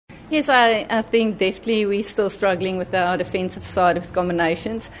Yes, I think definitely we're still struggling with our defensive side of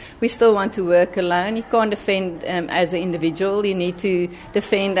combinations. We still want to work alone. You can't defend as an individual. You need to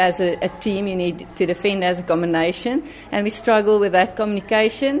defend as a team. You need to defend as a combination. And we struggle with that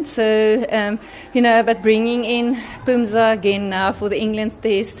communication. So, but bringing in Pumza again now for the England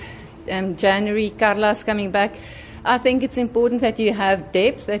test, January, Carla's coming back. I think it's important that you have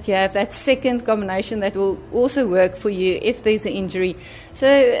depth, that you have that second combination that will also work for you if there's an injury.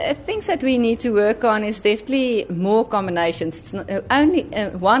 So things that we need to work on is definitely more combinations. It's not, only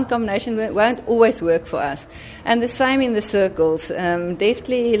one combination won't always work for us. And the same in the circles.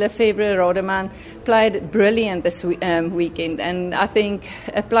 Definitely Lefebvre Rodeman played brilliant this weekend. And I think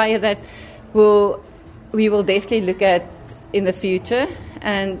a player that we will definitely look at in the future.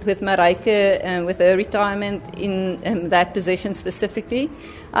 And with Marijke, with her retirement in that position specifically,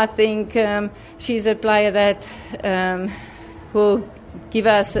 I think she's a player that will give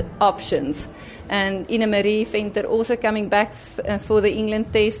us options. And Ina Marie Venter also coming back for the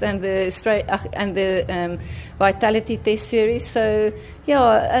England test and the Vitality Test series. So,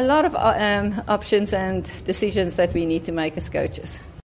 yeah, a lot of options and decisions that we need to make as coaches.